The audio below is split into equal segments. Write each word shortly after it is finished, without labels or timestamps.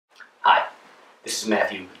This is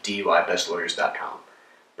Matthew with DUIBestLawyers.com,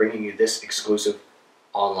 bringing you this exclusive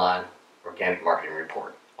online organic marketing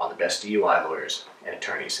report on the best DUI lawyers and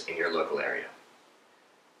attorneys in your local area.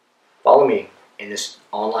 Follow me in this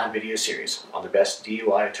online video series on the best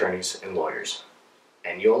DUI attorneys and lawyers,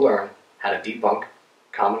 and you'll learn how to debunk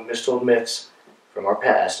common mistold myths from our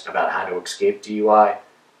past about how to escape DUI,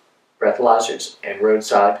 breathalyzers, and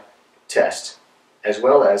roadside tests, as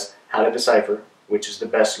well as how to decipher which is the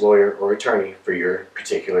best lawyer or attorney for your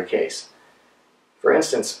particular case. For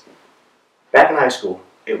instance, back in high school,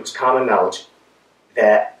 it was common knowledge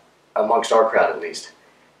that, amongst our crowd at least,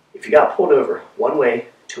 if you got pulled over, one way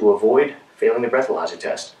to avoid failing the breathalyzer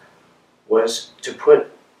test was to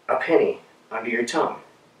put a penny under your tongue.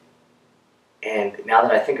 And now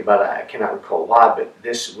that I think about it, I cannot recall why, but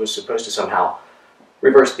this was supposed to somehow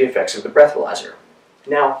reverse the effects of the breathalyzer.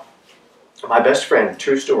 Now, my best friend,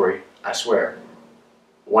 true story, I swear,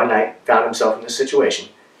 one night found himself in this situation,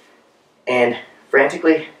 and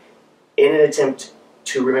frantically, in an attempt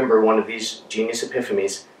to remember one of these genius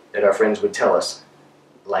epiphanies that our friends would tell us,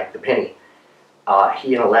 like the penny,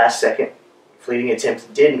 he in a last-second fleeting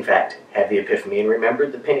attempt did in fact have the epiphany and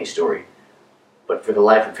remembered the penny story, but for the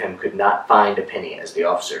life of him could not find a penny as the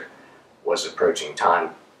officer was approaching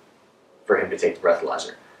time for him to take the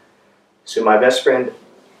breathalyzer. So my best friend,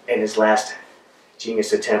 in his last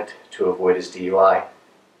genius attempt to avoid his DUI,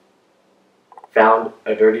 found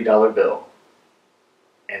a dirty dollar bill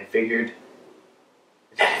and figured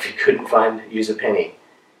that if he couldn't use a penny,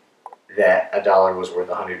 that a dollar was worth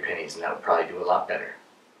 100 pennies, and that would probably do a lot better.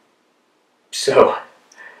 So,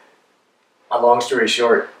 a long story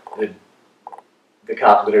short, the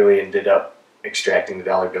cop literally ended up extracting the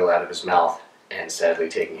dollar bill out of his mouth and sadly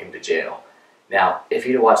taking him to jail. Now, if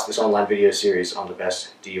he'd have watched this online video series on the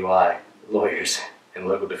best DUI lawyers and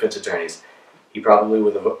local defense attorneys, he probably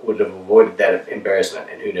would have avoided that embarrassment,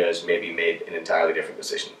 and who knows, maybe made an entirely different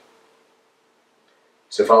decision.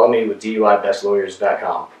 So follow me with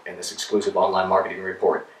DUIBestLawyers.com and this exclusive online marketing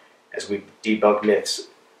report as we debunk myths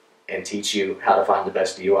and teach you how to find the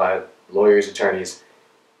best DUI lawyers, attorneys,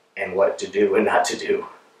 and what to do and not to do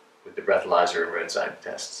with the breathalyzer and roadside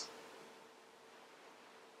tests.